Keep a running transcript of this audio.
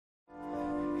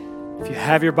If you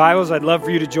have your Bibles, I'd love for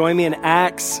you to join me in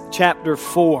Acts chapter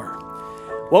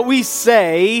 4. What we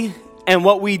say and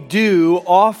what we do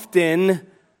often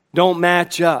don't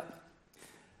match up.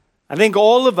 I think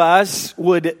all of us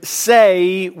would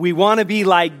say we want to be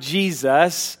like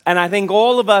Jesus, and I think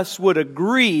all of us would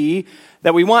agree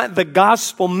that we want the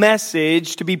gospel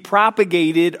message to be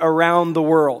propagated around the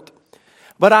world.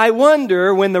 But I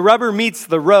wonder, when the rubber meets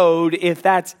the road, if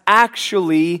that's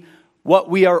actually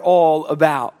what we are all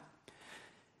about.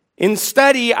 In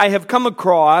study, I have come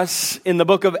across, in the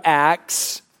book of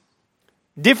Acts,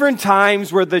 different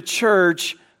times where the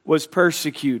church was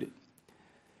persecuted.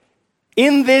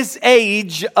 In this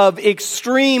age of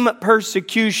extreme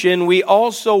persecution, we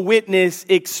also witness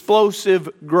explosive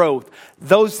growth.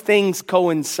 Those things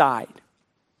coincide.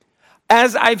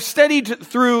 As I've studied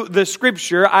through the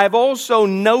scripture, I've also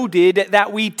noted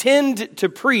that we tend to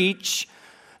preach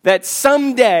that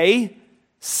someday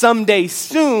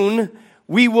soon,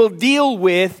 we will deal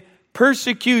with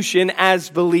persecution as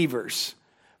believers.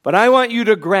 But I want you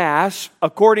to grasp,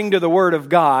 according to the Word of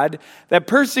God, that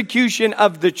persecution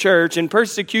of the church and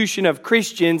persecution of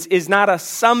Christians is not a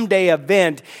someday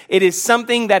event. It is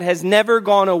something that has never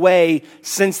gone away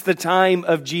since the time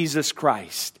of Jesus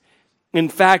Christ. In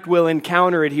fact, we'll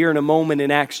encounter it here in a moment in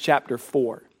Acts chapter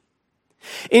 4.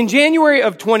 In January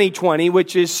of 2020,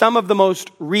 which is some of the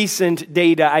most recent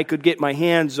data I could get my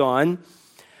hands on,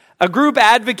 a group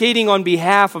advocating on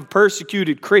behalf of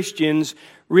persecuted Christians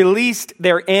released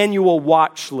their annual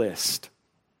watch list.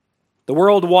 The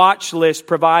World Watch List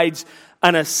provides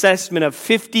an assessment of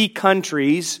 50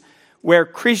 countries where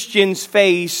Christians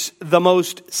face the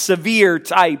most severe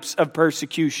types of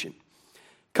persecution.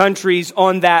 Countries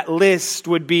on that list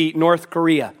would be North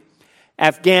Korea,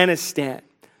 Afghanistan,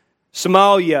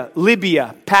 Somalia,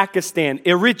 Libya, Pakistan,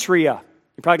 Eritrea.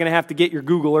 You're probably going to have to get your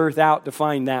Google Earth out to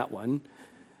find that one.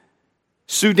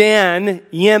 Sudan,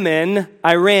 Yemen,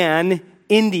 Iran,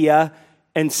 India,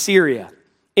 and Syria.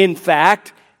 In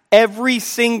fact, every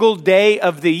single day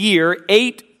of the year,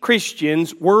 8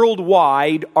 Christians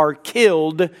worldwide are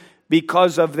killed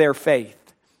because of their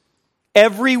faith.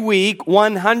 Every week,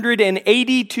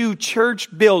 182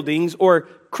 church buildings or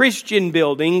Christian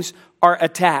buildings are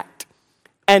attacked.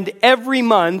 And every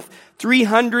month,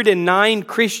 309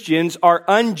 Christians are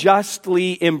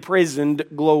unjustly imprisoned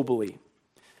globally.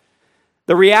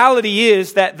 The reality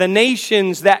is that the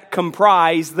nations that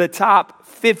comprise the top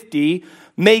 50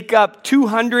 make up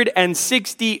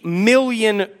 260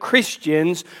 million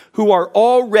Christians who are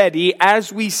already,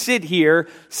 as we sit here,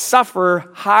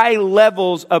 suffer high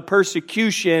levels of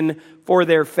persecution for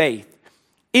their faith.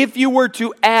 If you were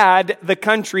to add the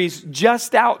countries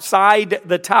just outside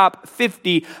the top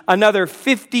 50, another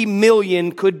 50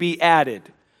 million could be added.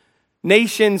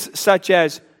 Nations such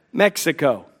as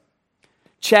Mexico,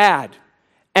 Chad,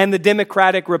 and the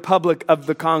Democratic Republic of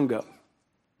the Congo.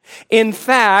 In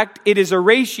fact, it is a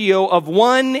ratio of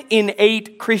 1 in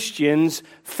 8 Christians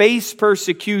face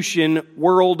persecution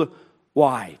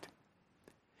worldwide.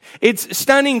 It's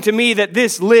stunning to me that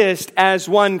this list, as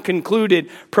one concluded,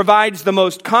 provides the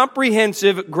most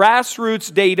comprehensive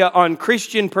grassroots data on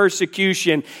Christian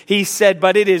persecution. He said,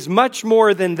 but it is much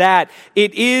more than that.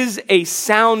 It is a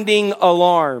sounding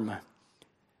alarm.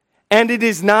 And it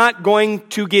is not going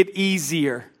to get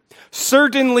easier.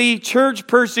 Certainly, church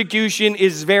persecution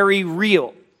is very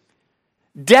real.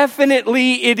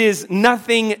 Definitely, it is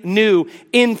nothing new.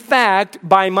 In fact,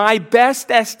 by my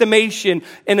best estimation,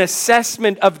 an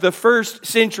assessment of the first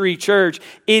century church,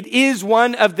 it is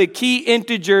one of the key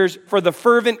integers for the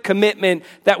fervent commitment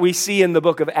that we see in the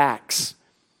book of Acts.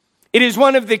 It is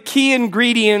one of the key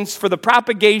ingredients for the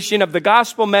propagation of the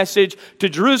gospel message to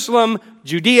Jerusalem,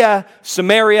 Judea,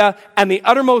 Samaria, and the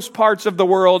uttermost parts of the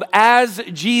world, as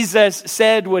Jesus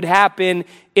said would happen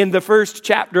in the first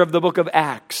chapter of the book of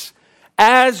Acts.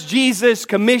 As Jesus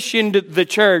commissioned the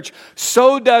church,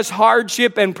 so does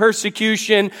hardship and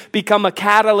persecution become a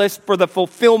catalyst for the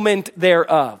fulfillment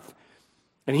thereof.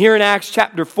 And here in Acts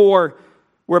chapter 4,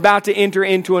 we're about to enter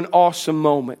into an awesome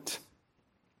moment.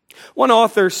 One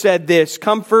author said this: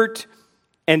 comfort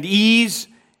and ease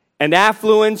and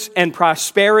affluence and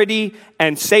prosperity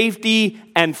and safety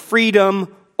and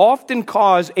freedom often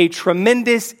cause a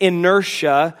tremendous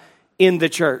inertia in the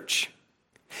church.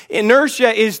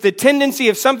 Inertia is the tendency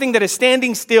of something that is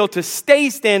standing still to stay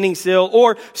standing still,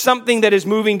 or something that is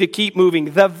moving to keep moving.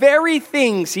 The very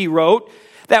things, he wrote,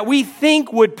 that we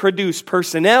think would produce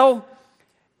personnel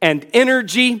and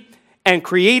energy and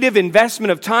creative investment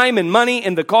of time and money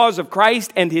in the cause of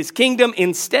Christ and His kingdom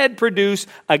instead produce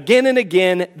again and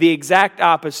again the exact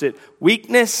opposite: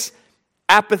 weakness,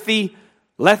 apathy,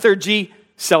 lethargy,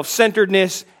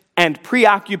 self-centeredness, and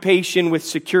preoccupation with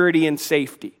security and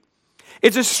safety.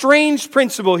 It's a strange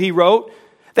principle, he wrote,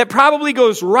 that probably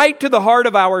goes right to the heart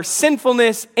of our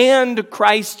sinfulness and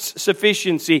Christ's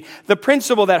sufficiency. The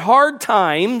principle that hard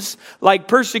times, like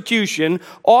persecution,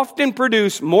 often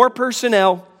produce more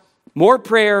personnel, more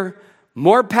prayer,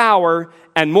 more power,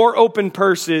 and more open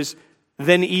purses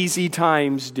than easy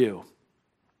times do.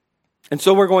 And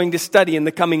so we're going to study in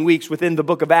the coming weeks within the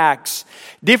book of Acts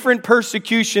different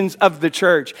persecutions of the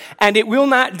church. And it will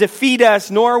not defeat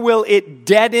us, nor will it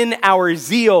deaden our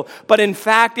zeal. But in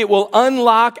fact, it will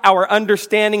unlock our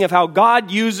understanding of how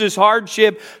God uses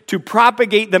hardship to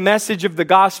propagate the message of the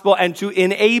gospel and to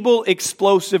enable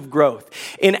explosive growth.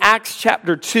 In Acts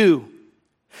chapter 2,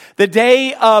 the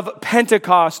day of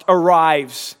Pentecost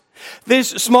arrives. This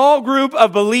small group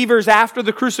of believers after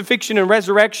the crucifixion and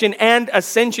resurrection and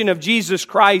ascension of Jesus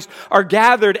Christ are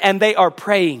gathered and they are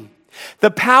praying. The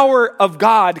power of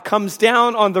God comes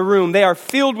down on the room. They are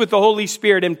filled with the Holy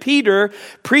Spirit, and Peter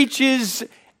preaches,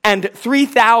 and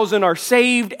 3,000 are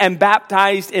saved and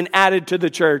baptized and added to the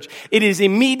church. It is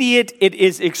immediate, it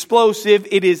is explosive,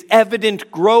 it is evident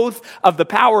growth of the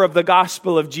power of the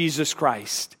gospel of Jesus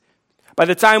Christ. By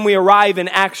the time we arrive in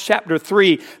Acts chapter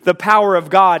 3, the power of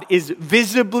God is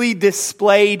visibly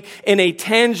displayed in a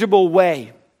tangible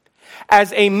way.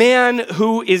 As a man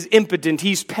who is impotent,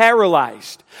 he's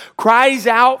paralyzed, cries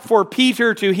out for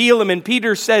Peter to heal him. And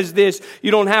Peter says this,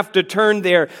 you don't have to turn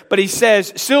there, but he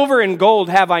says, silver and gold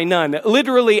have I none.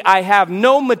 Literally, I have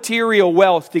no material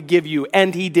wealth to give you.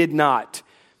 And he did not.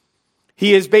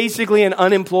 He is basically an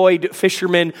unemployed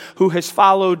fisherman who has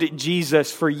followed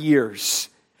Jesus for years.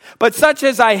 But such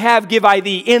as I have give I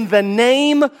thee, in the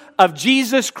name of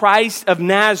Jesus Christ of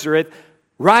Nazareth,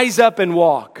 rise up and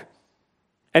walk.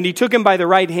 And he took him by the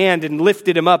right hand and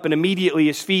lifted him up, and immediately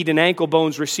his feet and ankle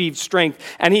bones received strength.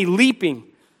 And he, leaping,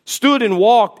 stood and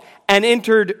walked and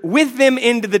entered with them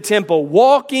into the temple,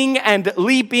 walking and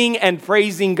leaping and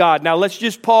praising God. Now let's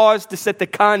just pause to set the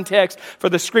context for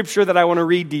the scripture that I want to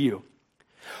read to you.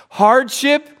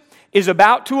 Hardship is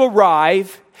about to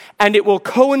arrive, and it will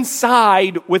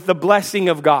coincide with the blessing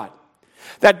of God.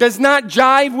 That does not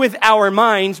jive with our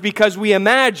minds because we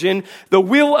imagine the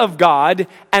will of God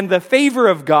and the favor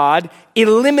of God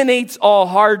eliminates all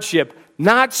hardship.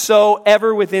 Not so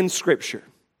ever within Scripture.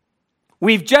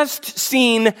 We've just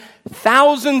seen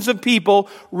thousands of people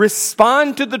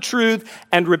respond to the truth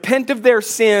and repent of their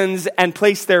sins and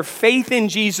place their faith in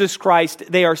Jesus Christ.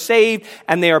 They are saved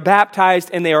and they are baptized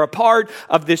and they are a part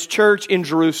of this church in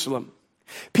Jerusalem.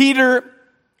 Peter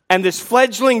and this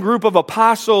fledgling group of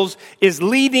apostles is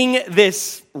leading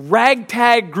this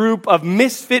ragtag group of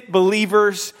misfit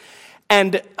believers,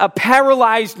 and a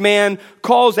paralyzed man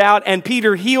calls out, and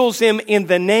Peter heals him in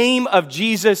the name of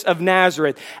Jesus of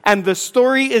Nazareth. And the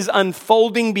story is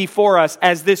unfolding before us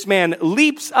as this man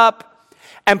leaps up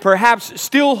and, perhaps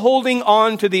still holding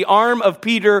on to the arm of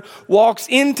Peter, walks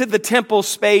into the temple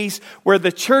space where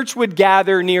the church would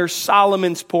gather near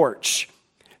Solomon's porch.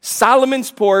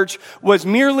 Solomon's porch was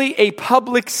merely a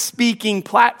public speaking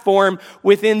platform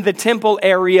within the temple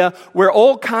area where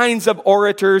all kinds of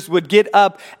orators would get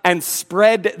up and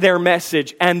spread their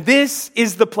message. And this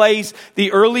is the place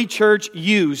the early church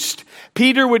used.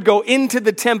 Peter would go into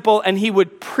the temple and he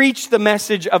would preach the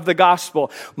message of the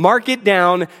gospel. Mark it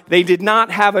down, they did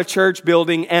not have a church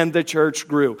building and the church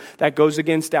grew. That goes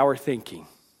against our thinking.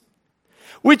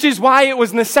 Which is why it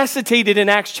was necessitated in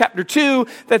Acts chapter 2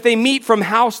 that they meet from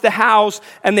house to house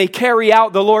and they carry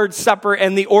out the Lord's Supper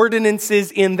and the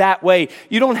ordinances in that way.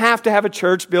 You don't have to have a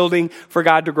church building for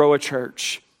God to grow a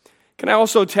church. Can I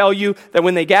also tell you that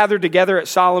when they gathered together at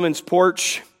Solomon's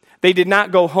porch, they did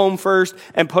not go home first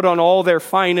and put on all their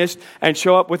finest and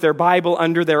show up with their Bible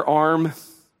under their arm.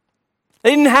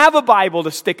 They didn't have a Bible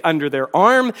to stick under their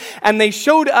arm, and they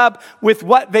showed up with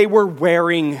what they were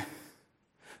wearing.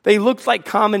 They looked like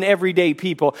common everyday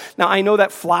people. Now, I know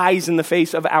that flies in the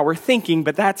face of our thinking,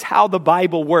 but that's how the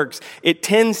Bible works. It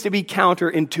tends to be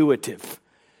counterintuitive.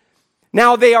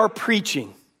 Now they are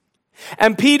preaching.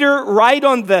 And Peter, right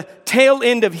on the tail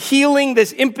end of healing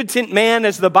this impotent man,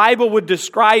 as the Bible would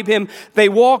describe him, they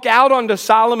walk out onto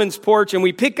Solomon's porch, and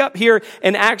we pick up here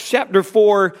in Acts chapter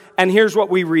 4, and here's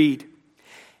what we read.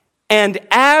 And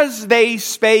as they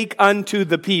spake unto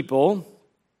the people,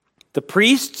 the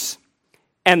priests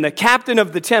and the captain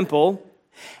of the temple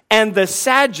and the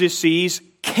Sadducees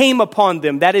came upon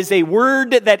them. That is a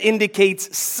word that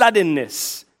indicates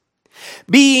suddenness.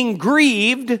 Being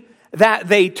grieved that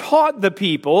they taught the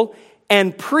people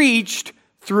and preached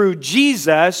through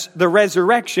Jesus the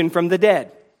resurrection from the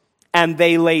dead. And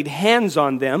they laid hands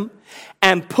on them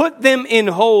and put them in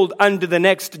hold unto the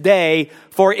next day,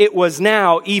 for it was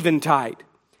now eventide.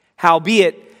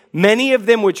 Howbeit, many of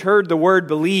them which heard the word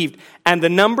believed, and the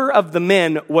number of the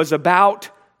men was about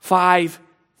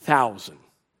 5,000.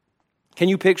 Can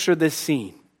you picture this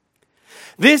scene?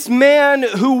 This man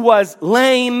who was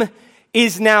lame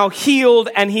is now healed,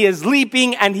 and he is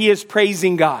leaping and he is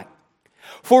praising God.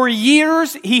 For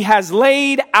years, he has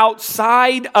laid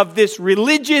outside of this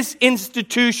religious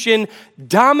institution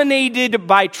dominated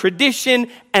by tradition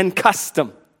and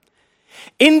custom,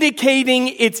 indicating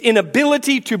its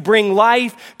inability to bring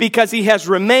life because he has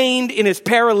remained in his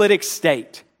paralytic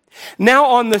state. Now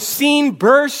on the scene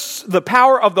bursts the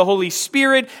power of the Holy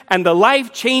Spirit and the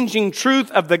life-changing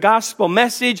truth of the gospel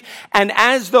message, and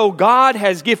as though God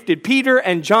has gifted Peter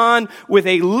and John with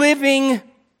a living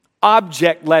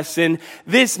object lesson,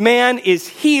 this man is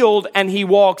healed and he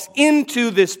walks into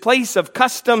this place of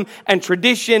custom and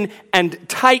tradition and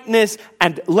tightness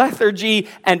and lethargy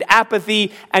and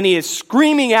apathy, and he is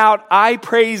screaming out, "I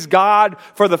praise God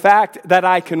for the fact that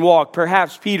I can walk."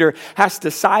 Perhaps Peter has to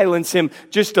silence him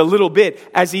just a little bit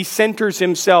as he centers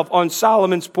himself on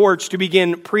Solomon's porch to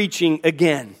begin preaching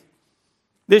again.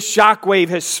 This shockwave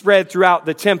has spread throughout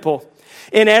the temple.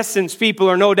 In essence, people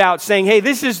are no doubt saying, "Hey,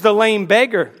 this is the lame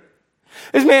beggar.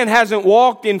 This man hasn't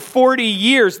walked in 40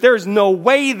 years. There's no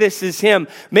way this is him."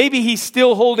 Maybe he's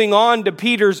still holding on to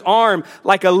Peter's arm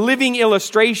like a living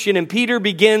illustration, and Peter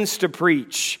begins to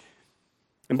preach.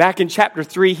 And back in chapter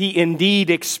 3, he indeed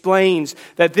explains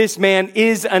that this man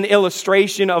is an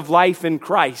illustration of life in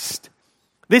Christ.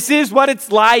 This is what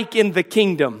it's like in the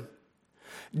kingdom.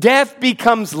 Death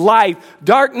becomes life.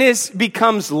 Darkness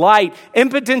becomes light.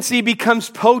 Impotency becomes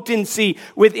potency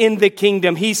within the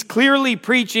kingdom. He's clearly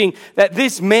preaching that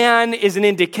this man is an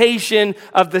indication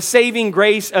of the saving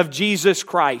grace of Jesus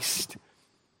Christ.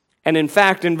 And in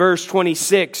fact, in verse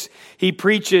 26, he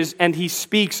preaches and he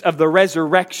speaks of the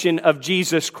resurrection of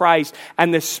Jesus Christ.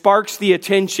 And this sparks the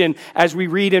attention, as we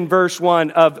read in verse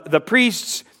 1, of the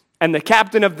priests and the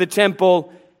captain of the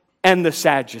temple and the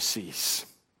Sadducees.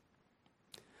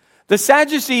 The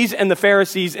Sadducees and the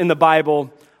Pharisees in the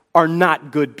Bible are not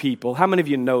good people. How many of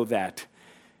you know that?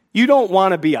 You don't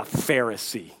want to be a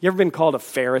Pharisee. You ever been called a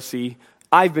Pharisee?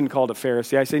 I've been called a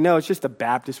Pharisee. I say, no, it's just a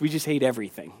Baptist. We just hate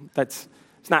everything. It's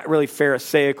not really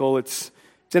Pharisaical. It's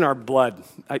in our blood.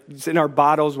 It's in our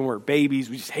bottles when we're babies.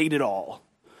 We just hate it all.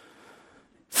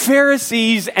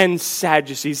 Pharisees and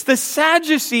Sadducees. The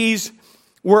Sadducees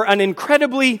were an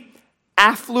incredibly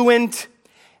affluent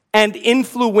and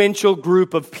influential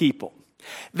group of people.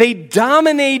 They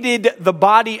dominated the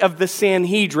body of the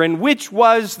Sanhedrin, which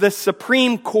was the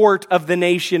supreme court of the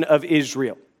nation of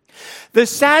Israel. The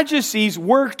Sadducees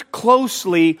worked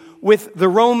closely with the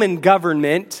Roman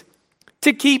government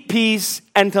to keep peace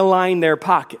and to line their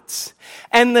pockets.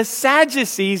 And the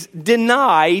Sadducees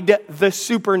denied the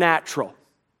supernatural.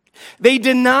 They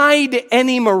denied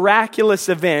any miraculous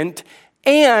event,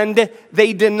 and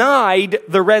they denied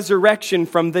the resurrection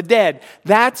from the dead.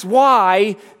 That's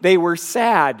why they were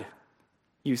sad.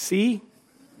 You see?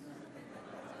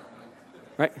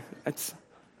 Right?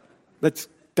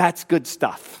 That's good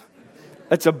stuff.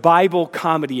 That's a Bible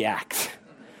comedy act.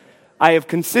 I have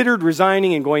considered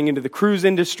resigning and going into the cruise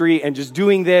industry and just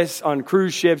doing this on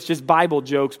cruise ships, just Bible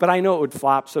jokes, but I know it would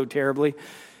flop so terribly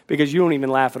because you don't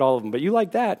even laugh at all of them. But you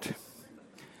like that.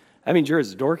 That means you're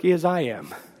as dorky as I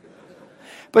am.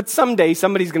 But someday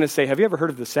somebody's going to say, have you ever heard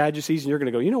of the Sadducees? And you're going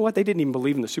to go, you know what? They didn't even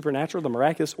believe in the supernatural, the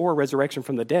miraculous, or resurrection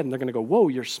from the dead. And they're going to go, whoa,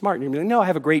 you're smart. And you're going to be like, no, I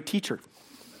have a great teacher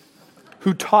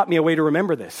who taught me a way to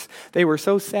remember this. They were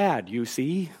so sad, you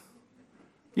see.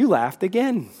 You laughed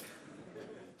again.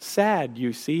 Sad,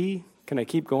 you see. Can I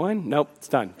keep going? Nope, it's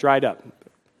done. Dried up.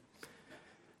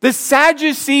 The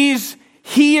Sadducees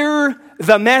hear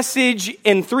the message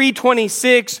in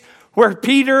 3:26 where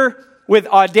Peter, with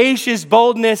audacious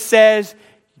boldness, says,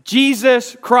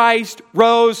 Jesus Christ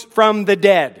rose from the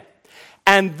dead.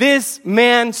 And this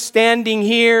man standing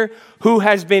here who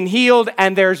has been healed,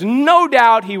 and there's no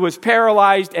doubt he was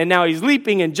paralyzed and now he's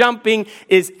leaping and jumping,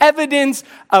 is evidence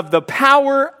of the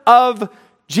power of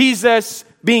Jesus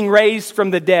being raised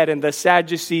from the dead. And the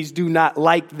Sadducees do not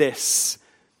like this.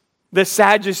 The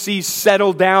Sadducees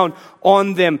settle down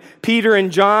on them. Peter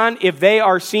and John, if they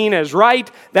are seen as right,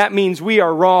 that means we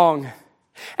are wrong.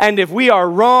 And if we are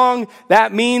wrong,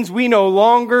 that means we no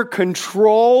longer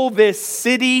control this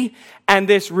city and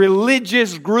this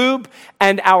religious group,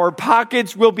 and our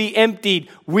pockets will be emptied.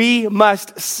 We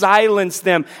must silence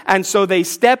them. And so they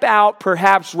step out,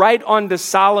 perhaps right onto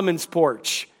Solomon's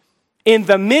porch. in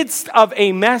the midst of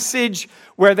a message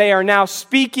where they are now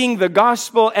speaking the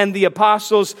gospel and the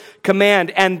apostles'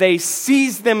 command, and they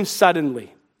seize them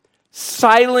suddenly.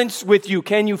 Silence with you.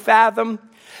 Can you fathom?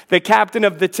 The captain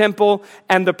of the temple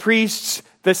and the priests,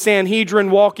 the Sanhedrin,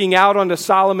 walking out onto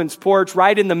Solomon's porch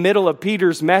right in the middle of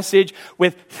Peter's message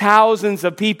with thousands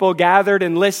of people gathered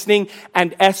and listening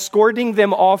and escorting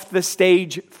them off the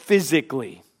stage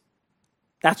physically.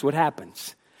 That's what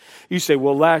happens. You say,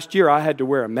 well, last year I had to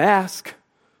wear a mask.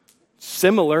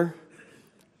 Similar,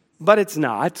 but it's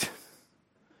not.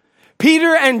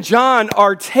 Peter and John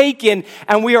are taken,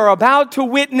 and we are about to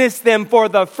witness them for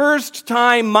the first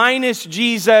time, minus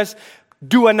Jesus,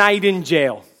 do a night in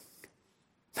jail.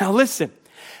 Now listen,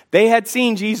 they had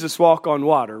seen Jesus walk on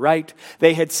water, right?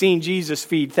 They had seen Jesus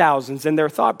feed thousands, and their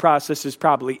thought process is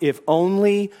probably, if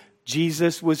only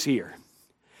Jesus was here.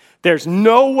 There's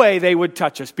no way they would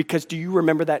touch us, because do you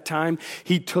remember that time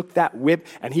he took that whip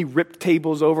and he ripped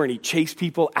tables over and he chased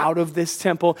people out of this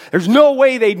temple? There's no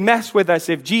way they'd mess with us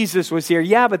if Jesus was here.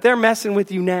 Yeah, but they're messing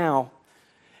with you now.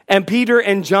 And Peter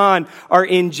and John are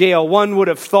in jail. One would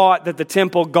have thought that the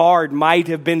temple guard might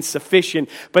have been sufficient,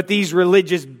 but these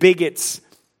religious bigots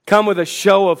come with a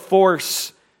show of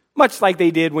force, much like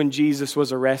they did when Jesus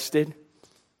was arrested.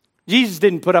 Jesus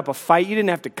didn't put up a fight. You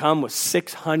didn't have to come with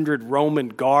 600 Roman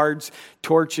guards,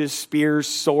 torches, spears,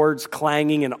 swords,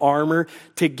 clanging, and armor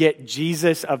to get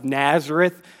Jesus of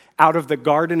Nazareth out of the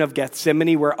Garden of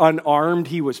Gethsemane where unarmed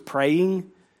he was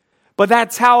praying. But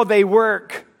that's how they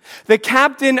work. The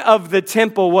captain of the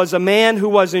temple was a man who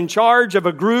was in charge of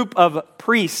a group of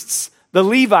priests, the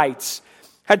Levites.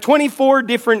 Had 24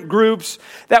 different groups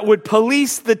that would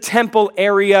police the temple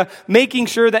area, making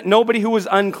sure that nobody who was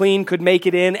unclean could make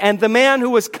it in. And the man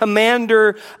who was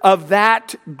commander of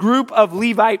that group of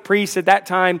Levite priests at that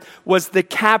time was the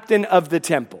captain of the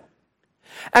temple.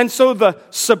 And so the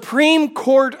Supreme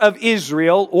Court of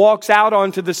Israel walks out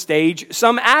onto the stage.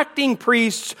 Some acting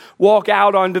priests walk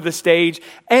out onto the stage.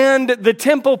 And the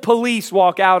temple police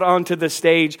walk out onto the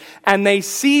stage. And they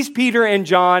seize Peter and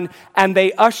John and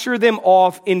they usher them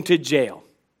off into jail.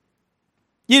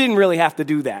 You didn't really have to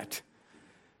do that.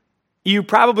 You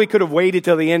probably could have waited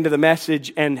till the end of the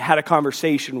message and had a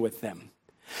conversation with them.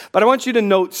 But I want you to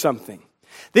note something.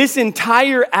 This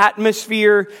entire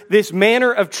atmosphere, this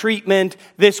manner of treatment,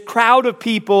 this crowd of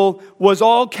people was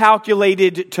all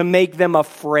calculated to make them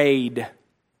afraid.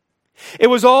 It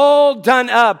was all done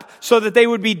up so that they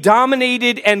would be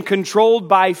dominated and controlled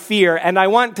by fear. And I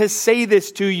want to say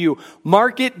this to you.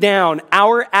 Mark it down.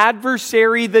 Our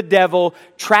adversary, the devil,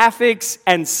 traffics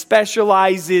and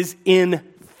specializes in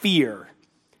fear.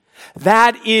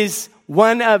 That is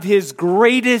one of his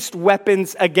greatest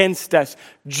weapons against us.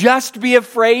 Just be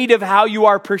afraid of how you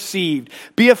are perceived.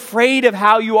 Be afraid of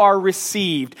how you are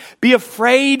received. Be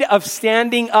afraid of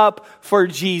standing up for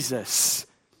Jesus.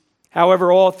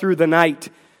 However, all through the night,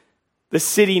 the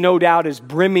city, no doubt, is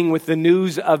brimming with the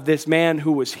news of this man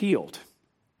who was healed.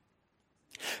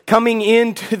 Coming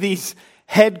into these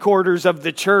headquarters of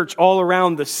the church all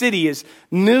around the city is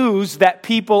news that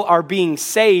people are being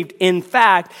saved. In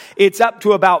fact, it's up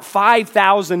to about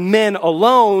 5,000 men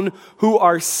alone who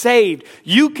are saved.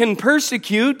 You can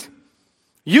persecute.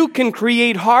 You can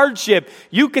create hardship.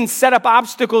 You can set up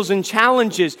obstacles and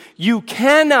challenges. You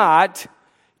cannot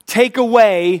take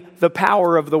away the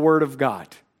power of the Word of God.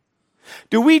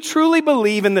 Do we truly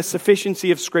believe in the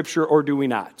sufficiency of Scripture or do we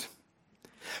not?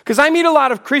 Because I meet a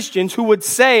lot of Christians who would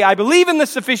say, I believe in the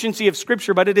sufficiency of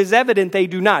Scripture, but it is evident they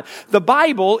do not. The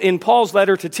Bible, in Paul's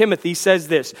letter to Timothy, says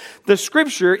this: the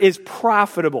Scripture is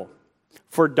profitable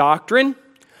for doctrine,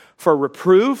 for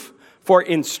reproof, for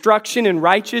instruction in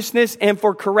righteousness, and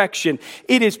for correction.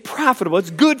 It is profitable. It's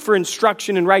good for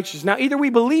instruction in righteousness. Now, either we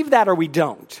believe that or we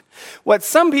don't. What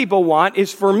some people want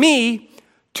is for me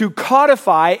to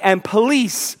codify and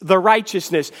police the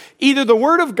righteousness. Either the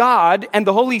Word of God and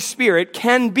the Holy Spirit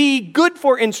can be good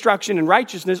for instruction in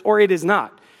righteousness, or it is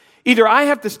not. Either I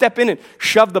have to step in and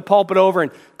shove the pulpit over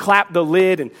and clap the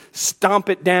lid and stomp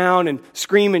it down and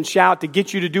scream and shout to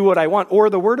get you to do what I want, or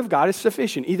the Word of God is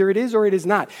sufficient. Either it is or it is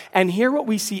not. And here what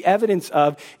we see evidence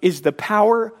of is the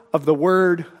power of the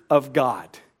Word of God.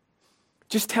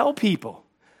 Just tell people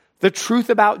the truth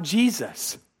about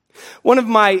Jesus. One of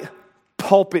my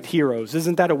pulpit heroes,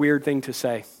 isn't that a weird thing to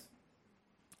say,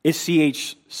 is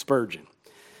C.H. Spurgeon.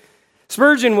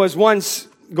 Spurgeon was once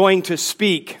going to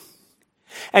speak,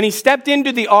 and he stepped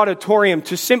into the auditorium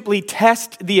to simply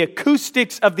test the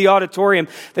acoustics of the auditorium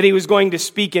that he was going to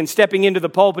speak in. Stepping into the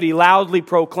pulpit, he loudly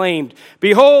proclaimed,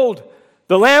 "Behold,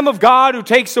 the Lamb of God who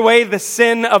takes away the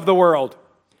sin of the world."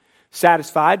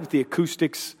 Satisfied with the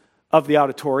acoustics of the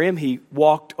auditorium, he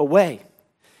walked away.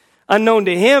 Unknown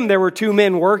to him, there were two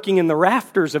men working in the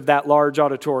rafters of that large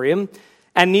auditorium,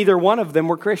 and neither one of them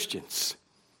were Christians.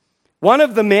 One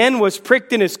of the men was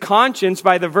pricked in his conscience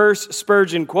by the verse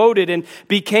Spurgeon quoted and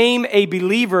became a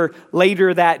believer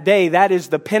later that day. That is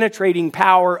the penetrating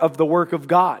power of the work of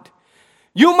God.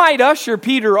 You might usher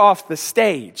Peter off the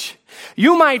stage.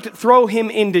 You might throw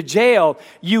him into jail.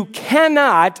 You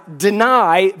cannot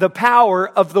deny the power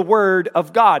of the Word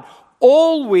of God.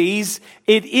 Always,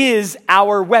 it is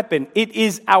our weapon. It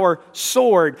is our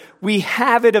sword. We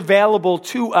have it available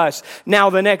to us. Now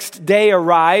the next day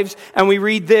arrives, and we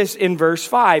read this in verse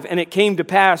 5. And it came to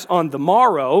pass on the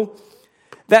morrow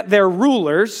that their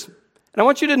rulers, and I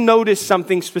want you to notice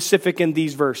something specific in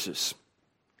these verses,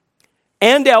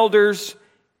 and elders,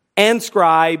 and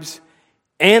scribes,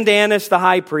 and Annas the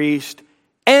high priest,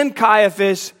 and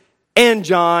Caiaphas, and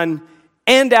John,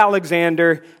 and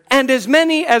Alexander, and as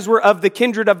many as were of the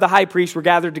kindred of the high priest were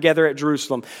gathered together at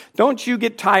Jerusalem. Don't you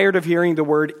get tired of hearing the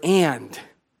word "and"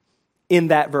 in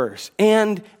that verse?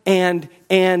 And.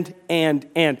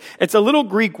 It's a little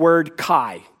Greek word,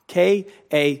 kai,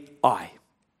 K-A-I.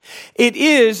 It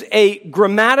is a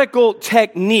grammatical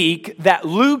technique that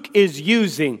Luke is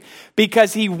using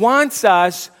because he wants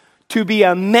us to be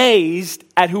amazed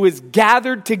at who is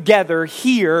gathered together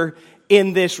here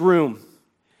in this room.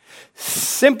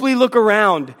 Simply look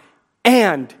around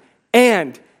and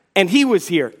he was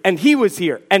here, and he was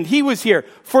here, and he was here.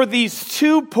 For these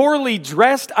two poorly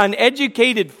dressed,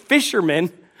 uneducated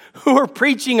fishermen who are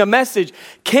preaching a message.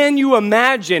 Can you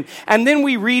imagine? And then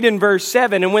we read in verse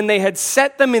 7, and when they had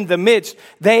set them in the midst,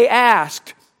 they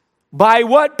asked, by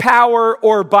what power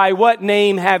or by what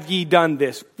name have ye done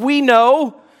this? We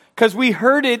know, because we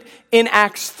heard it in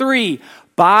Acts 3.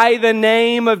 By the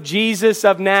name of Jesus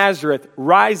of Nazareth,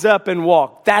 rise up and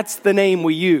walk. That's the name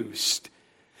we used.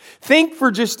 Think for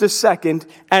just a second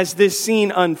as this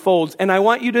scene unfolds, and I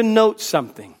want you to note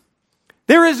something.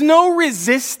 There is no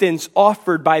resistance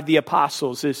offered by the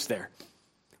apostles, is there?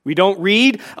 We don't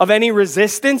read of any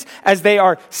resistance as they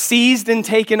are seized and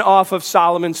taken off of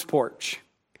Solomon's porch.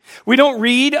 We don't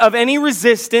read of any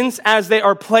resistance as they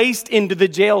are placed into the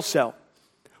jail cell.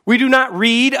 We do not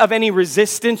read of any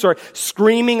resistance or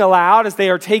screaming aloud as they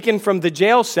are taken from the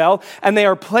jail cell and they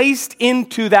are placed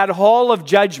into that hall of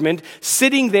judgment,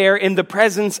 sitting there in the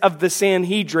presence of the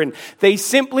Sanhedrin. They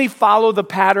simply follow the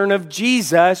pattern of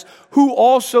Jesus, who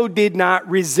also did not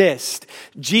resist.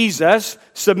 Jesus,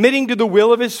 submitting to the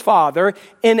will of his Father,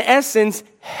 in essence,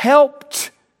 helped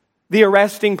the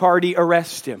arresting party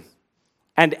arrest him.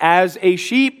 And as a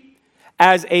sheep,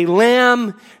 as a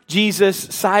lamb, Jesus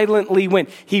silently went.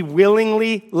 He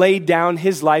willingly laid down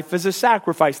his life as a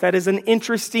sacrifice. That is an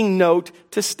interesting note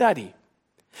to study.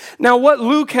 Now, what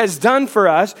Luke has done for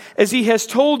us is he has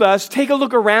told us, take a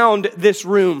look around this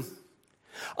room.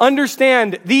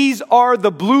 Understand, these are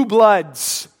the blue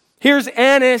bloods. Here's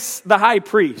Annas, the high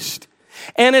priest.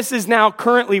 Annas is now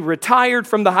currently retired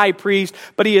from the high priest,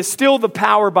 but he is still the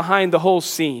power behind the whole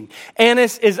scene.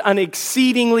 Annas is an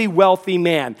exceedingly wealthy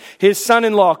man. His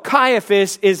son-in-law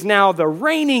Caiaphas is now the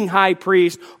reigning high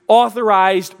priest,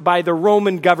 authorized by the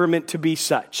Roman government to be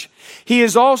such. He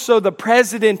is also the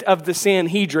president of the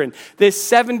Sanhedrin,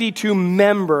 this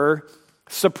 72-member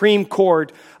Supreme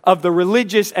Court of the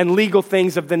religious and legal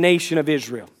things of the nation of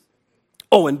Israel.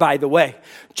 Oh, and by the way,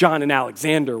 John and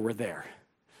Alexander were there.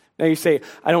 Now you say,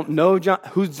 I don't know, John,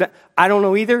 who's that? I don't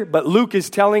know either, but Luke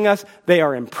is telling us they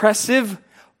are impressive,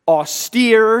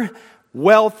 austere,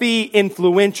 wealthy,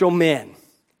 influential men.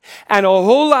 And a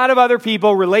whole lot of other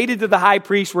people related to the high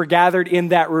priest were gathered in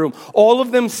that room. All of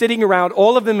them sitting around,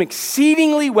 all of them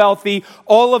exceedingly wealthy,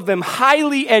 all of them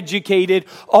highly educated,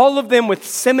 all of them with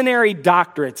seminary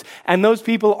doctorates. And those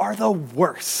people are the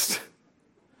worst.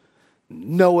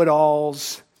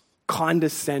 Know-it-alls,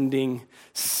 condescending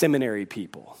seminary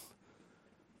people.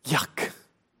 Yuck.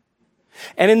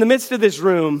 And in the midst of this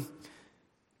room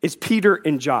is Peter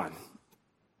and John,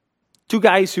 two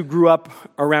guys who grew up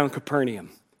around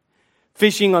Capernaum,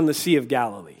 fishing on the Sea of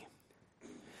Galilee.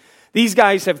 These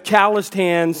guys have calloused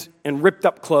hands and ripped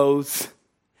up clothes.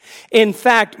 In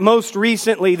fact, most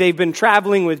recently, they've been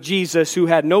traveling with Jesus, who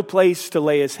had no place to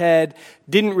lay his head,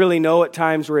 didn't really know at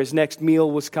times where his next meal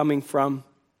was coming from.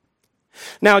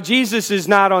 Now, Jesus is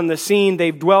not on the scene.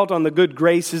 They've dwelt on the good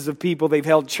graces of people. They've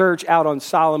held church out on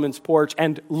Solomon's porch,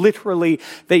 and literally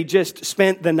they just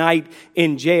spent the night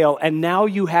in jail. And now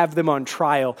you have them on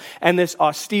trial. And this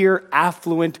austere,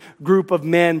 affluent group of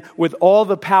men with all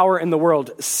the power in the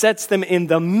world sets them in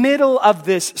the middle of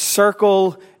this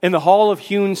circle in the hall of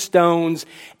hewn stones,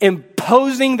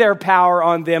 imposing their power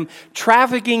on them,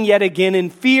 trafficking yet again in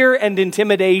fear and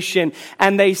intimidation.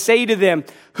 And they say to them,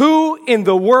 "Who in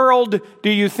the world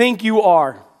do you think you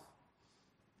are?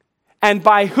 And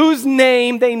by whose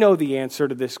name?" They know the answer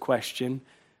to this question.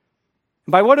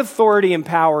 By what authority and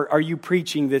power are you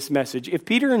preaching this message? If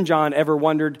Peter and John ever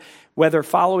wondered whether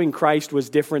following Christ was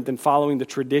different than following the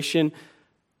tradition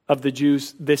of the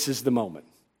Jews, this is the moment.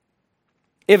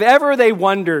 If ever they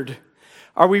wondered,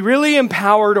 are we really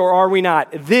empowered or are we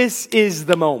not? This is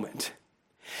the moment.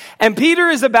 And Peter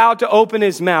is about to open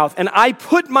his mouth, and I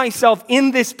put myself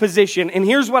in this position, and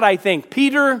here's what I think.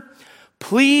 Peter,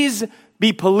 please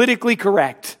be politically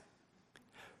correct.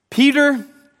 Peter,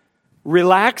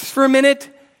 relax for a minute.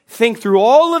 Think through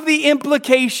all of the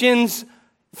implications.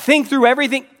 Think through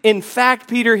everything. In fact,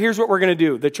 Peter, here's what we're going to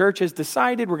do. The church has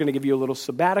decided we're going to give you a little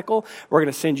sabbatical. We're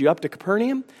going to send you up to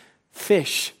Capernaum.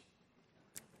 Fish.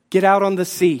 Get out on the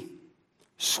sea.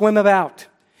 Swim about.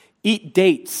 Eat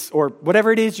dates or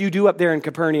whatever it is you do up there in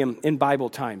Capernaum in Bible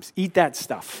times. Eat that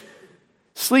stuff.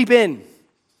 Sleep in.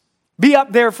 Be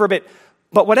up there for a bit.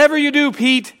 But whatever you do,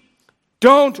 Pete,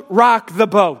 don't rock the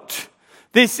boat.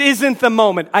 This isn't the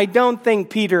moment. I don't think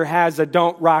Peter has a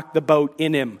don't rock the boat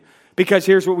in him. Because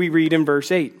here's what we read in verse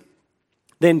 8.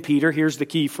 Then Peter, here's the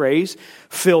key phrase,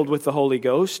 filled with the Holy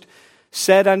Ghost,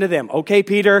 said unto them, "Okay,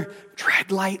 Peter,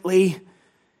 tread lightly.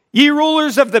 Ye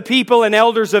rulers of the people and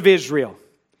elders of Israel,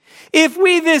 if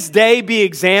we this day be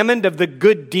examined of the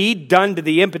good deed done to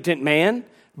the impotent man,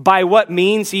 by what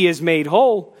means he is made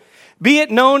whole, be it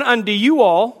known unto you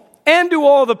all and to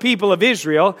all the people of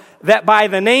Israel, that by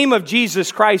the name of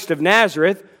Jesus Christ of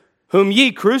Nazareth, whom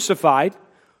ye crucified,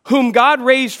 whom God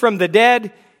raised from the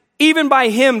dead, even by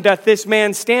him doth this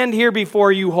man stand here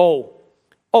before you whole.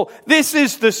 Oh, this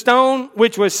is the stone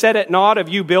which was set at naught of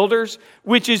you builders,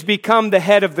 which is become the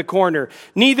head of the corner.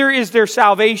 Neither is there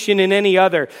salvation in any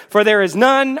other, for there is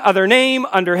none other name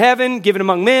under heaven given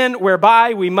among men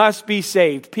whereby we must be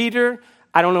saved." Peter,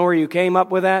 I don't know where you came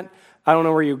up with that. I don't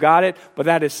know where you got it, but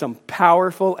that is some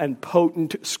powerful and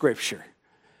potent scripture.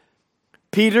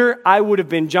 Peter, I would have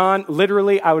been John,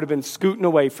 literally, I would have been scooting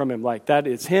away from him like, that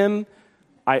is him.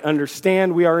 I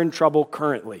understand we are in trouble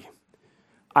currently.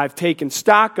 I've taken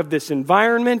stock of this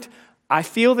environment. I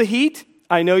feel the heat.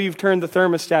 I know you've turned the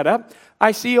thermostat up.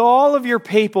 I see all of your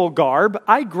papal garb.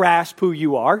 I grasp who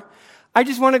you are. I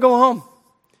just want to go home.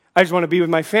 I just want to be with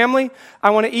my family. I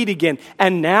want to eat again.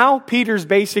 And now Peter's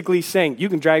basically saying, you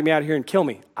can drag me out here and kill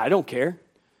me. I don't care.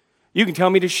 You can tell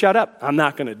me to shut up. I'm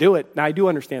not going to do it. Now, I do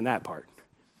understand that part.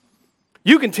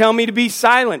 You can tell me to be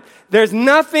silent. There's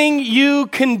nothing you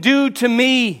can do to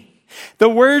me. The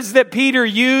words that Peter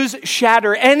used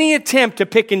shatter any attempt to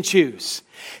pick and choose.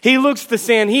 He looks the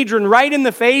Sanhedrin right in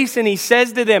the face and he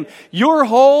says to them, your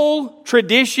whole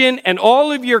tradition and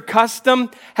all of your custom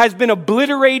has been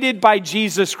obliterated by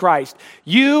Jesus Christ.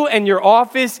 You and your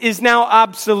office is now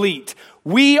obsolete.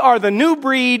 We are the new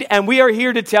breed and we are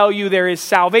here to tell you there is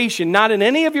salvation, not in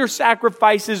any of your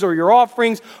sacrifices or your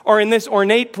offerings or in this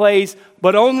ornate place,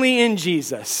 but only in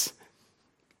Jesus.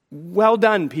 Well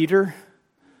done, Peter.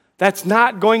 That's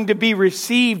not going to be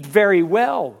received very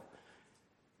well.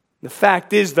 The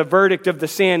fact is, the verdict of the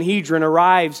Sanhedrin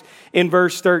arrives in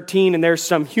verse 13, and there's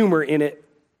some humor in it.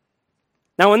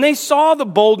 Now, when they saw the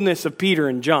boldness of Peter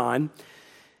and John,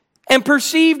 and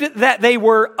perceived that they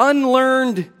were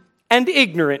unlearned and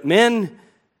ignorant men,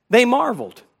 they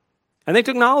marveled. And they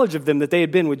took knowledge of them that they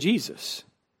had been with Jesus.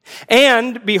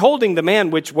 And beholding the man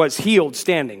which was healed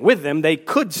standing with them, they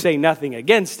could say nothing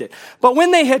against it. But when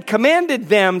they had commanded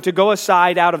them to go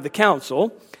aside out of the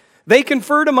council, they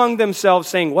conferred among themselves,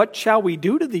 saying, what shall we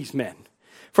do to these men?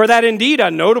 For that indeed a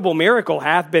notable miracle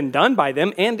hath been done by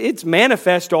them, and it's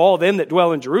manifest to all them that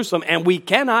dwell in Jerusalem, and we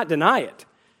cannot deny it.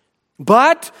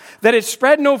 But that it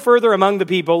spread no further among the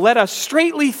people, let us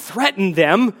straitly threaten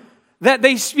them, that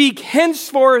they speak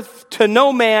henceforth to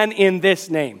no man in this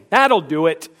name. That'll do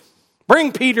it.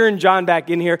 Bring Peter and John back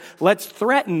in here. Let's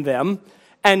threaten them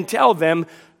and tell them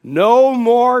no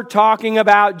more talking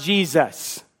about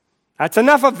Jesus. That's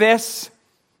enough of this.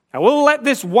 And we'll let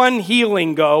this one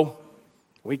healing go.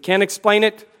 We can't explain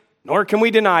it, nor can we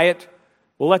deny it.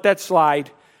 We'll let that slide.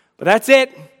 But that's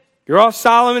it. You're off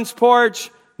Solomon's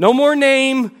porch. No more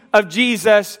name of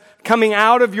Jesus coming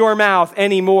out of your mouth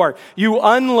anymore, you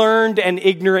unlearned and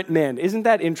ignorant men. Isn't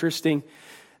that interesting?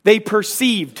 They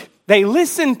perceived, they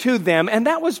listened to them, and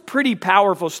that was pretty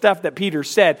powerful stuff that Peter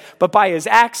said. But by his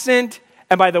accent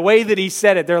and by the way that he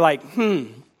said it, they're like,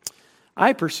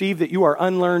 I perceive that you are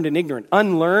unlearned and ignorant.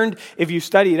 Unlearned, if you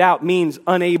study it out, means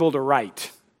unable to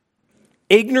write.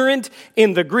 Ignorant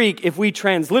in the Greek, if we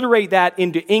transliterate that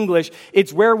into English,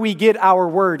 it's where we get our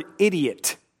word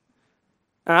idiot.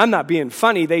 And I'm not being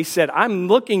funny. They said, I'm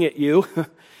looking at you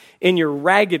in your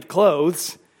ragged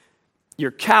clothes,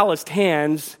 your calloused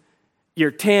hands,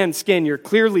 your tan skin. You're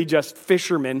clearly just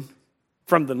fishermen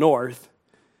from the north.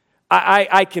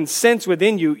 I can sense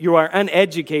within you, you are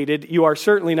uneducated. You are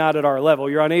certainly not at our level.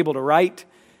 You're unable to write.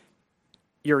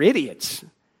 You're idiots.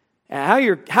 How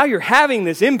you're having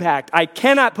this impact, I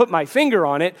cannot put my finger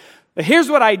on it. But here's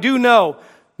what I do know.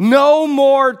 No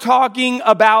more talking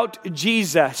about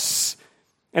Jesus.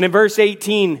 And in verse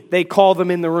 18, they call them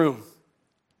in the room.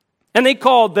 And they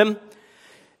called them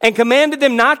and commanded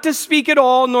them not to speak at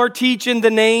all, nor teach in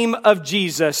the name of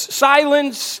Jesus.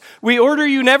 Silence. We order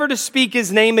you never to speak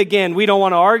his name again. We don't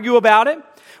want to argue about it.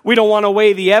 We don't want to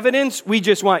weigh the evidence. We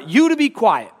just want you to be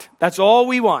quiet. That's all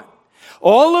we want.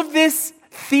 All of this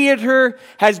theater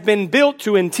has been built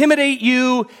to intimidate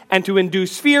you and to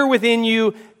induce fear within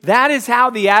you. That is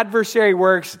how the adversary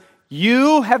works.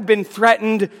 You have been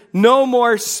threatened. No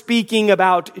more speaking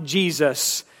about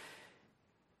Jesus.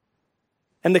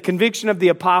 And the conviction of the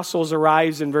apostles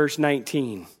arrives in verse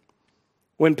 19.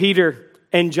 When Peter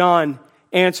and John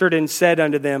answered and said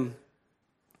unto them,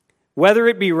 whether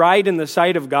it be right in the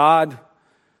sight of God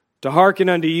to hearken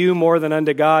unto you more than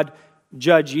unto God,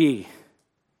 judge ye.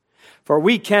 For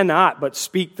we cannot but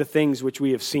speak the things which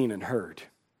we have seen and heard.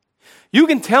 You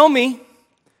can tell me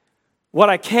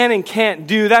what I can and can't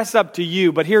do. That's up to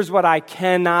you. But here's what I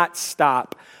cannot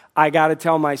stop. I got to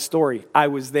tell my story. I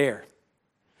was there.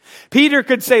 Peter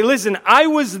could say, listen, I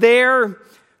was there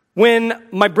when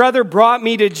my brother brought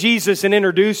me to Jesus and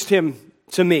introduced him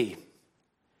to me.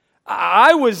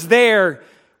 I was there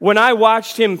when I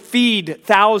watched him feed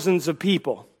thousands of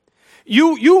people.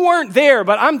 You weren't there,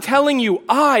 but I'm telling you,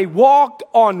 I walked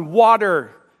on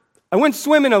water. I went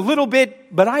swimming a little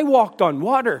bit, but I walked on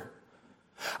water.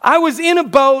 I was in a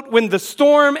boat when the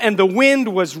storm and the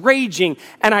wind was raging,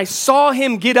 and I saw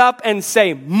him get up and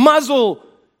say, muzzle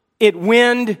it,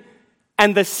 wind,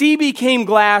 and the sea became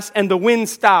glass and the wind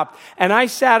stopped. And I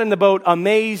sat in the boat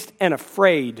amazed and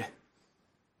afraid.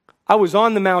 I was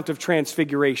on the Mount of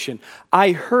Transfiguration.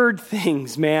 I heard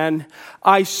things, man.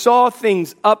 I saw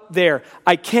things up there.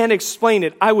 I can't explain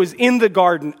it. I was in the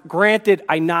garden. Granted,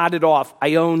 I nodded off.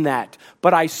 I own that.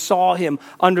 But I saw him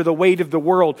under the weight of the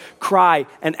world cry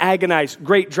and agonize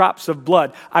great drops of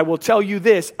blood. I will tell you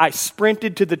this. I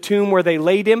sprinted to the tomb where they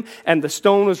laid him and the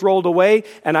stone was rolled away.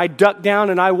 And I ducked down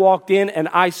and I walked in and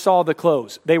I saw the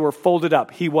clothes. They were folded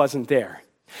up. He wasn't there.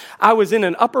 I was in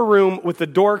an upper room with the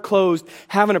door closed,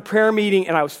 having a prayer meeting,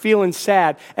 and I was feeling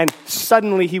sad, and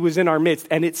suddenly he was in our midst,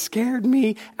 and it scared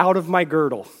me out of my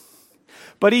girdle.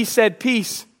 But he said,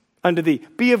 peace unto thee,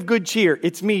 be of good cheer,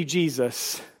 it's me,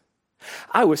 Jesus.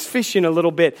 I was fishing a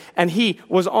little bit, and he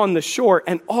was on the shore,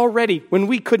 and already, when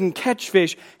we couldn't catch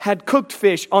fish, had cooked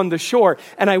fish on the shore.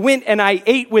 And I went and I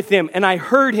ate with him, and I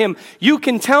heard him, you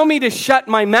can tell me to shut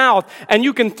my mouth, and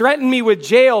you can threaten me with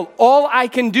jail. All I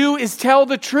can do is tell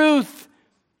the truth.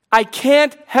 I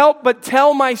can't help but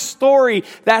tell my story.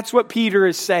 That's what Peter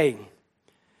is saying.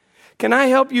 Can I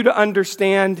help you to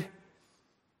understand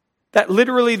that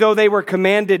literally, though they were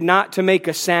commanded not to make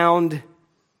a sound,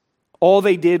 all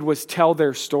they did was tell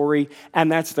their story,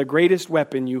 and that's the greatest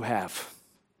weapon you have.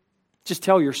 Just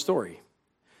tell your story.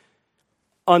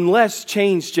 Unless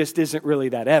change just isn't really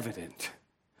that evident.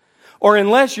 Or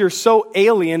unless you're so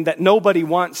alien that nobody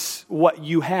wants what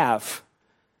you have.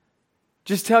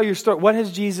 Just tell your story. What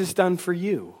has Jesus done for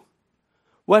you?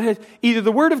 Either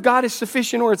the Word of God is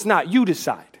sufficient or it's not. You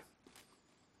decide.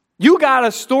 You got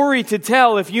a story to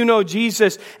tell if you know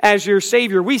Jesus as your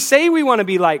Savior. We say we want to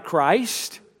be like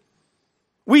Christ.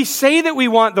 We say that we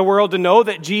want the world to know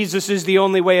that Jesus is the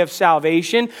only way of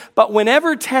salvation, but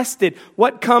whenever tested,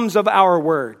 what comes of our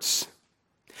words?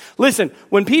 Listen,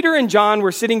 when Peter and John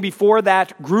were sitting before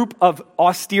that group of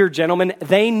austere gentlemen,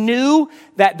 they knew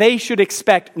that they should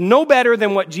expect no better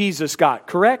than what Jesus got,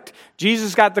 correct?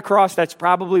 Jesus got the cross, that's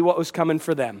probably what was coming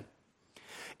for them.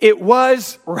 It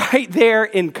was right there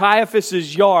in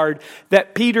Caiaphas' yard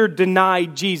that Peter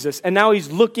denied Jesus. And now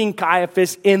he's looking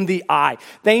Caiaphas in the eye.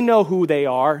 They know who they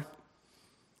are.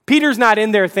 Peter's not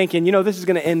in there thinking, this is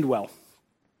going to end well.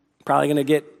 Probably going to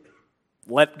get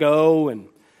let go and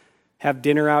have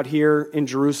dinner out here in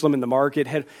Jerusalem in the market,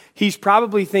 he's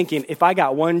probably thinking, if I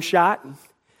got one shot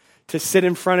to sit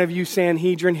in front of you,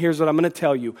 Sanhedrin, here's what I'm going to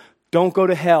tell you. Don't go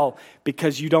to hell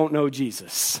because you don't know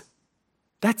Jesus.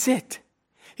 That's it.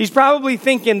 He's probably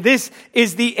thinking, this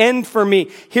is the end for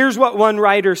me. Here's what one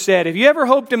writer said. If you ever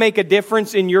hope to make a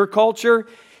difference in your culture,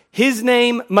 his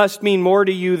name must mean more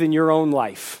to you than your own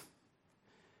life.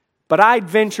 But I'd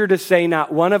venture to say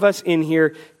not one of us in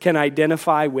here can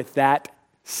identify with that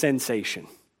sensation.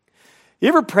 You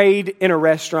ever prayed in a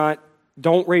restaurant?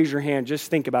 Don't raise your hand, just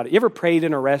think about it. You ever prayed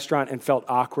in a restaurant and felt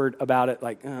awkward about it?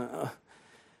 Like,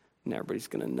 everybody's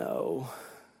going to know.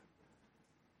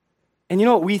 And you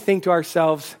know what we think to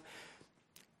ourselves?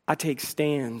 I take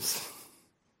stands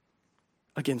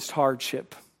against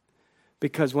hardship.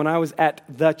 Because when I was at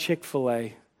the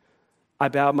Chick-fil-A, I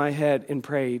bowed my head and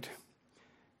prayed.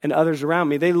 And others around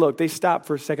me, they stopped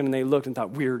for a second and they looked and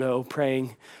thought, weirdo,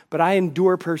 praying. But I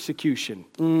endure persecution.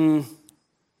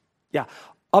 Yeah,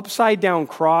 upside down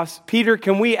cross. Peter,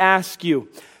 can we ask you,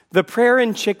 the prayer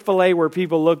in Chick-fil-A where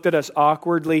people looked at us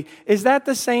awkwardly, is that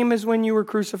the same as when you were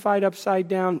crucified upside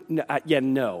down?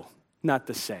 No, not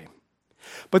the same.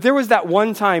 But there was that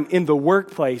one time in the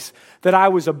workplace that I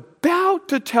was about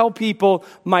to tell people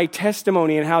my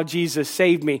testimony and how Jesus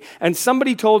saved me. And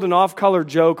somebody told an off-color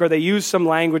joke or they used some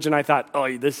language and I thought,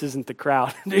 oh, this isn't the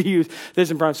crowd to use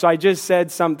this in front. So I just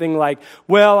said something like,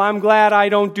 well, I'm glad I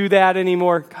don't do that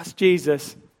anymore because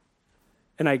Jesus.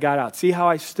 And I got out. See how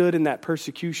I stood in that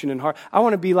persecution and heart? I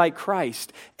want to be like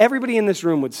Christ. Everybody in this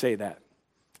room would say that.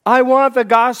 I want the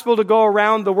gospel to go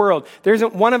around the world. There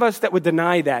isn't one of us that would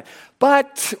deny that.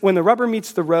 But when the rubber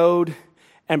meets the road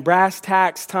and brass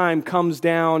tacks time comes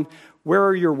down, where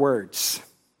are your words?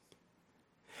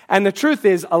 And the truth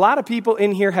is, a lot of people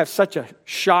in here have such a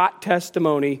shot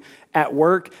testimony at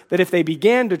work that if they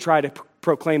began to try to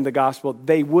proclaim the gospel,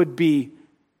 they would be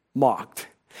mocked.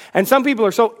 And some people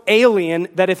are so alien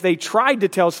that if they tried to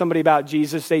tell somebody about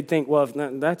Jesus, they'd think, well, if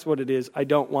that's what it is, I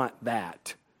don't want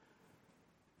that.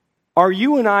 Are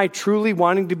you and I truly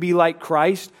wanting to be like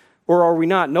Christ, or are we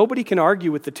not? Nobody can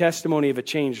argue with the testimony of a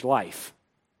changed life.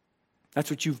 That's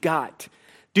what you've got.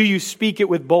 Do you speak it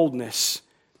with boldness?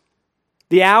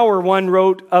 The Hour one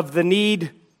wrote of the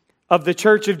need of the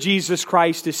Church of Jesus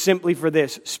Christ is simply for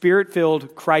this: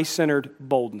 Spirit-filled, Christ-centered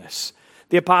boldness.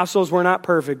 The apostles were not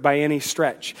perfect by any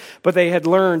stretch, but they had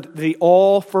learned the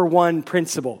all-for-one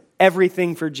principle,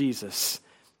 everything for Jesus.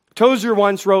 Tozer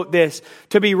once wrote this: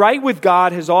 to be right with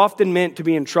God has often meant to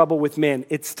be in trouble with men.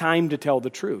 It's time to tell the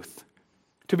truth.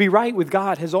 To be right with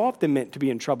God has often meant to be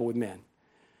in trouble with men.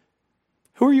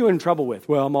 Who are you in trouble with?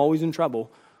 Well, I'm always in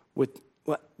trouble with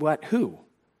what? Who?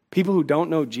 People who don't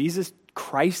know Jesus?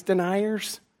 Christ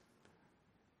deniers?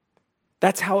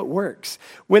 That's how it works.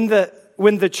 When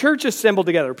the church assembled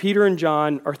together, Peter and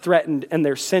John are threatened and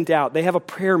they're sent out. They have a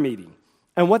prayer meeting.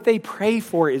 And what they pray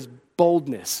for is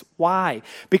boldness. Why?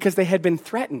 Because they had been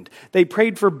threatened. They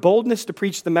prayed for boldness to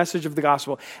preach the message of the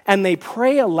gospel. And they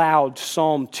pray aloud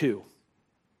Psalm 2.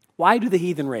 Why do the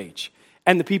heathen rage?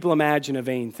 And the people imagine a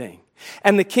vain thing.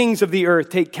 And the kings of the earth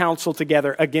take counsel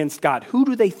together against God. Who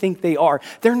do they think they are?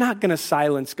 They're not going to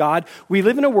silence God. We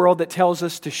live in a world that tells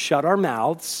us to shut our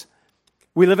mouths.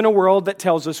 We live in a world that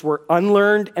tells us we're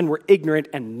unlearned and we're ignorant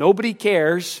and nobody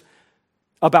cares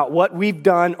about what we've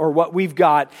done or what we've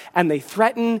got. And they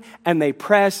threaten and they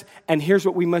press. And here's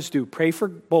what we must do: pray for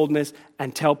boldness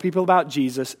and tell people about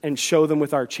Jesus and show them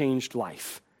with our changed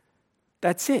life.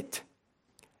 That's it.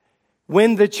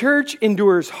 When the church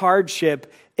endures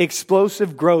hardship,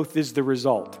 explosive growth is the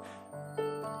result.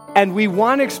 And we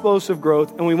want explosive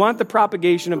growth, and we want the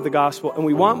propagation of the gospel, and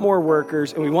we want more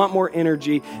workers, and we want more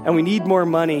energy, and we need more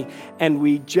money, and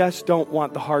we just don't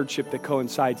want the hardship that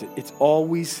coincides it. It's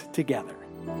always together.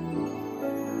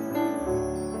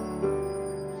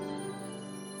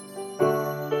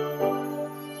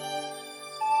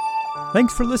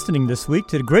 Thanks for listening this week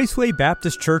to the Graceway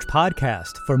Baptist Church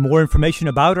podcast. For more information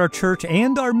about our church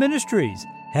and our ministries,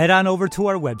 head on over to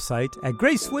our website at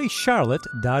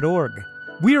gracewayscharlotte.org.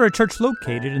 We are a church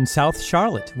located in South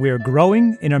Charlotte. We are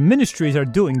growing, and our ministries are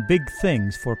doing big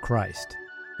things for Christ.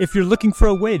 If you're looking for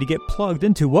a way to get plugged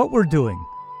into what we're doing,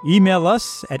 email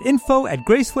us at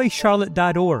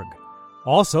info@gracewayscharlotte.org.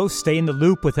 Also, stay in the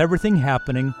loop with everything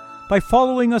happening by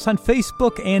following us on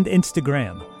Facebook and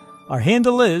Instagram. Our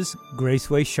handle is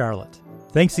Graceway Charlotte.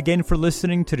 Thanks again for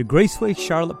listening to the Graceway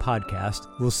Charlotte podcast.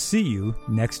 We'll see you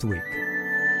next week.